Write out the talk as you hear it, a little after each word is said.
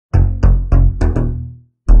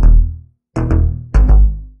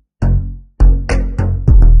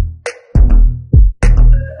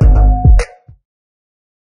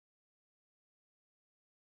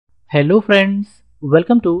Hello friends,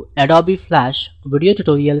 welcome to Adobe Flash video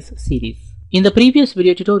tutorials series. In the previous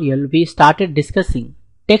video tutorial, we started discussing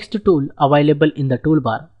text tool available in the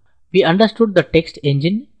toolbar. We understood the text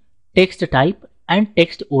engine, text type and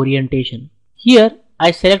text orientation. Here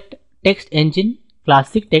I select text engine,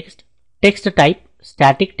 classic text, text type,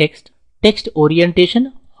 static text, text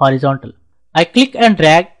orientation, horizontal. I click and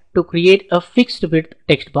drag to create a fixed width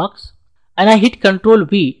text box and I hit Ctrl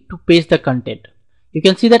V to paste the content. You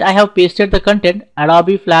can see that I have pasted the content.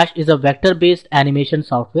 Adobe Flash is a vector-based animation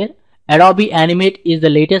software. Adobe Animate is the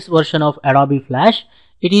latest version of Adobe Flash.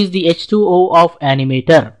 It is the H2O of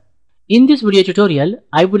Animator. In this video tutorial,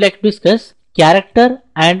 I would like to discuss character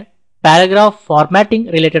and paragraph formatting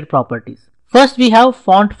related properties. First, we have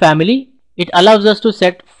font family. It allows us to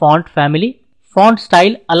set font family. Font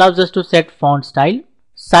style allows us to set font style.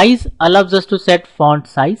 Size allows us to set font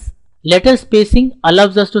size. Letter spacing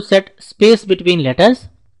allows us to set space between letters.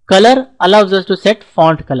 Color allows us to set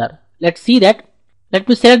font color. Let's see that. Let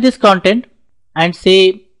me select this content and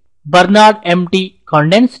say Bernard MT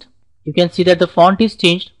condensed. You can see that the font is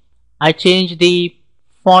changed. I change the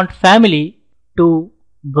font family to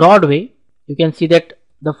Broadway. You can see that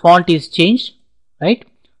the font is changed, right?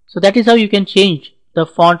 So that is how you can change the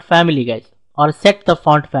font family, guys, or set the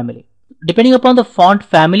font family. Depending upon the font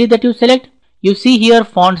family that you select, you see here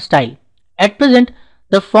font style. At present,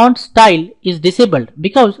 the font style is disabled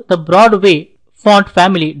because the Broadway font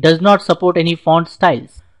family does not support any font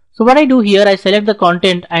styles. So what I do here, I select the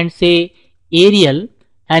content and say Arial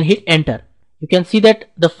and hit enter. You can see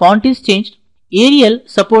that the font is changed. Arial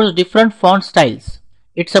supports different font styles.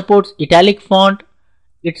 It supports italic font,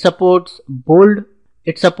 it supports bold,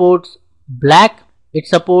 it supports black, it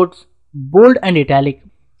supports bold and italic.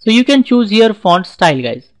 So you can choose here font style,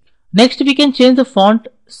 guys. Next, we can change the font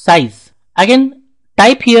size. Again,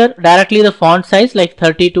 type here directly the font size like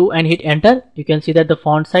 32 and hit enter. You can see that the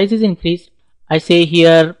font size is increased. I say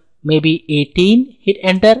here maybe 18, hit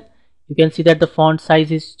enter. You can see that the font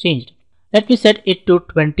size is changed. Let me set it to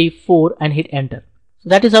 24 and hit enter. So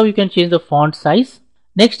that is how you can change the font size.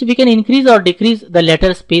 Next, we can increase or decrease the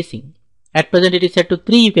letter spacing. At present, it is set to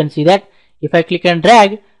 3. You can see that. If I click and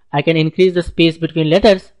drag, I can increase the space between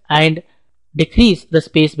letters and decrease the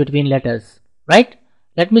space between letters, right?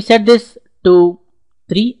 Let me set this to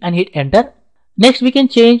 3 and hit enter. Next, we can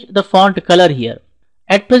change the font color here.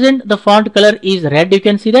 At present, the font color is red. You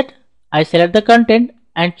can see that. I select the content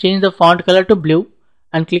and change the font color to blue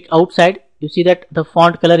and click outside. You see that the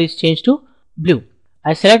font color is changed to blue.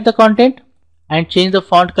 I select the content and change the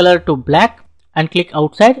font color to black and click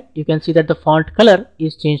outside. You can see that the font color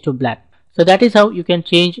is changed to black. So that is how you can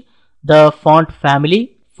change the font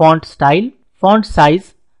family, font style, font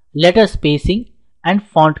size, letter spacing and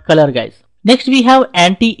font color, guys. Next, we have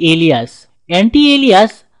AntiAlias.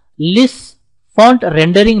 AntiAlias lists font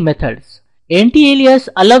rendering methods. AntiAlias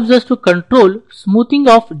allows us to control smoothing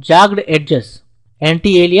of jagged edges.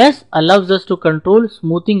 AntiAlias allows us to control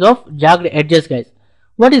smoothing of jagged edges, guys.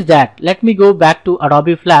 What is that? Let me go back to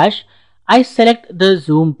Adobe Flash. I select the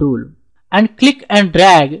zoom tool and click and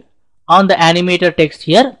drag on the animator text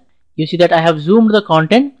here. You see that I have zoomed the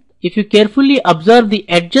content. If you carefully observe the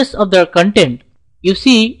edges of the content, you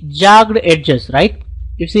see jagged edges, right?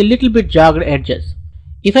 You see a little bit jagged edges.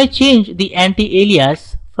 If I change the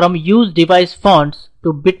anti-alias from use device fonts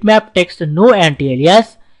to bitmap text no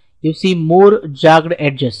anti-alias, you see more jagged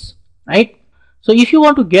edges, right? So if you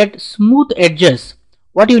want to get smooth edges,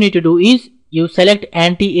 what you need to do is you select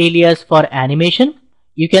anti-alias for animation.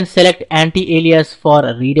 You can select anti-alias for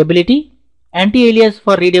readability. Anti-alias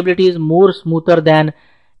for readability is more smoother than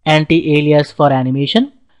anti-alias for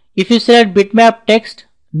animation. If you select bitmap text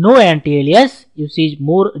no anti-alias, you see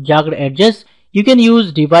more jagged edges. You can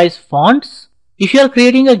use device fonts. If you are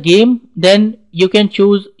creating a game, then you can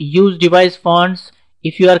choose use device fonts.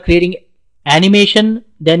 If you are creating animation,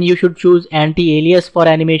 then you should choose anti-alias for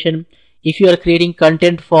animation. If you are creating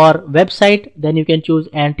content for website, then you can choose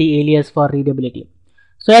anti-alias for readability.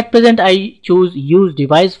 So at present, I choose use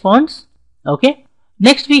device fonts. Okay.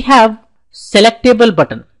 Next, we have selectable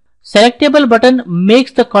button. Selectable button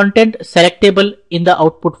makes the content selectable in the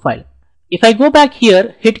output file. If I go back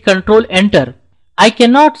here, hit Ctrl Enter, I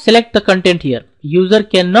cannot select the content here. User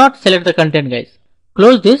cannot select the content, guys.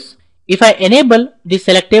 Close this. If I enable the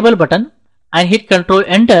selectable button and hit Ctrl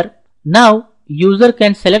Enter, now user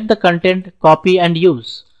can select the content, copy and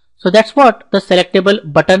use. So that's what the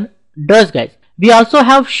selectable button does, guys. We also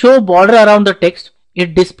have show border around the text.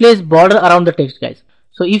 It displays border around the text, guys.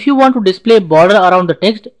 So if you want to display border around the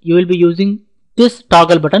text, you will be using this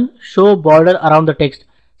toggle button, show border around the text.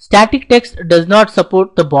 Static text does not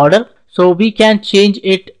support the border, so we can change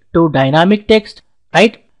it to dynamic text,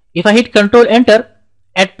 right? If I hit Control Enter,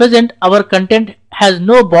 at present our content has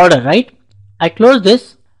no border, right? I close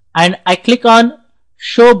this and I click on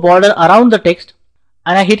show border around the text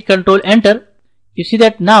and I hit Control Enter. You see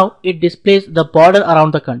that now it displays the border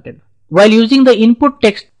around the content. While using the input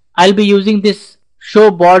text, I'll be using this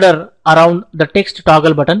show border around the text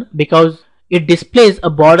toggle button because it displays a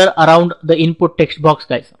border around the input text box,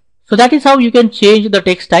 guys. So that is how you can change the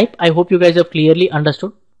text type. I hope you guys have clearly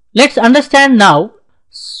understood. Let's understand now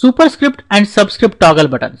superscript and subscript toggle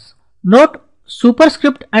buttons. Note,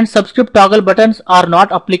 superscript and subscript toggle buttons are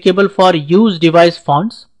not applicable for use device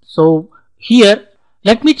fonts. So here,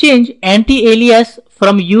 let me change AntiAlias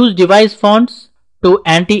from use device fonts to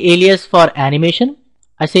AntiAlias for animation.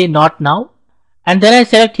 I say not now. And then I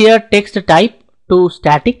select here text type to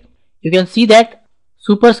static. You can see that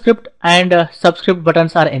superscript and subscript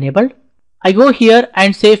buttons are enabled. I go here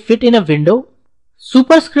and say fit in a window.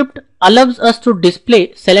 Superscript allows us to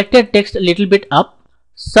display selected text a little bit up.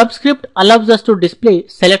 Subscript allows us to display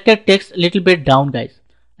selected text a little bit down, guys.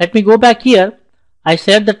 Let me go back here. I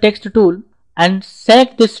select the text tool and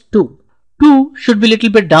select this 2. 2 should be a little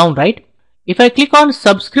bit down, right? If I click on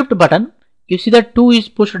subscript button, you see that 2 is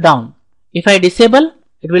pushed down. If I disable,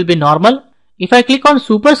 it will be normal. If I click on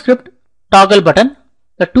superscript toggle button,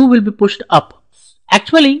 the 2 will be pushed up.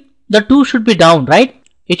 Actually, the 2 should be down, right?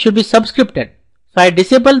 It should be subscripted. So I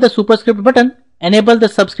disable the superscript button, enable the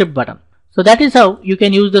subscript button. So that is how you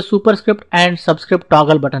can use the superscript and subscript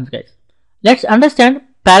toggle buttons, guys. Let's understand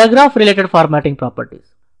paragraph related formatting properties.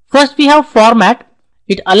 First we have format.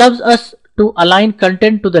 It allows us to align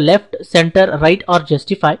content to the left, center, right or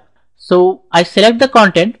justify. So I select the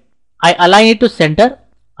content, I align it to center,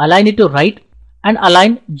 align it to right and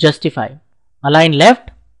align justify. Align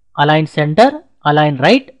left, align center, align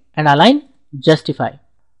right and align justify.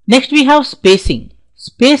 Next we have spacing.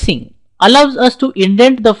 Spacing allows us to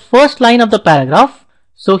indent the first line of the paragraph.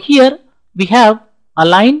 So here we have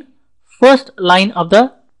align first line of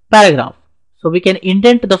the paragraph. So we can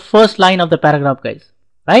indent the first line of the paragraph, guys,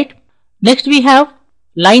 right? Next we have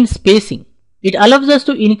line spacing. It allows us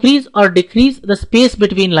to increase or decrease the space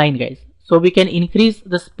between line, guys. So we can increase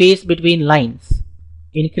the space between lines.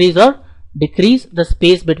 Increase or decrease the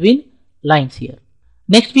space between lines here.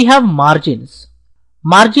 Next we have margins.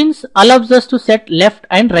 Margins allows us to set left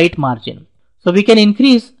and right margin. So we can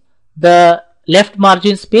increase the left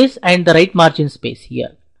margin space and the right margin space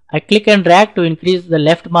here. I click and drag to increase the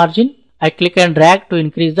left margin. I click and drag to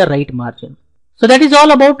increase the right margin. So that is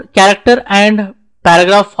all about character and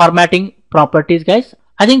paragraph formatting properties, guys.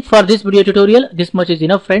 I think for this video tutorial, this much is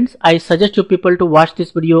enough, friends. I suggest you people to watch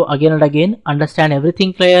this video again and again, understand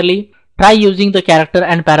everything clearly. Try using the character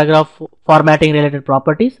and paragraph formatting related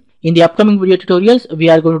properties. In the upcoming video tutorials, we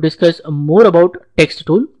are going to discuss more about text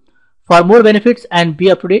tool. For more benefits and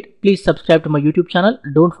be up to date, please subscribe to my YouTube channel.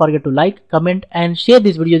 Don't forget to like, comment and share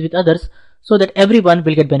these videos with others so that everyone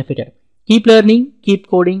will get benefited. Keep learning, keep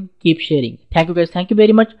coding, keep sharing. Thank you guys. Thank you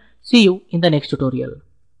very much. See you in the next tutorial.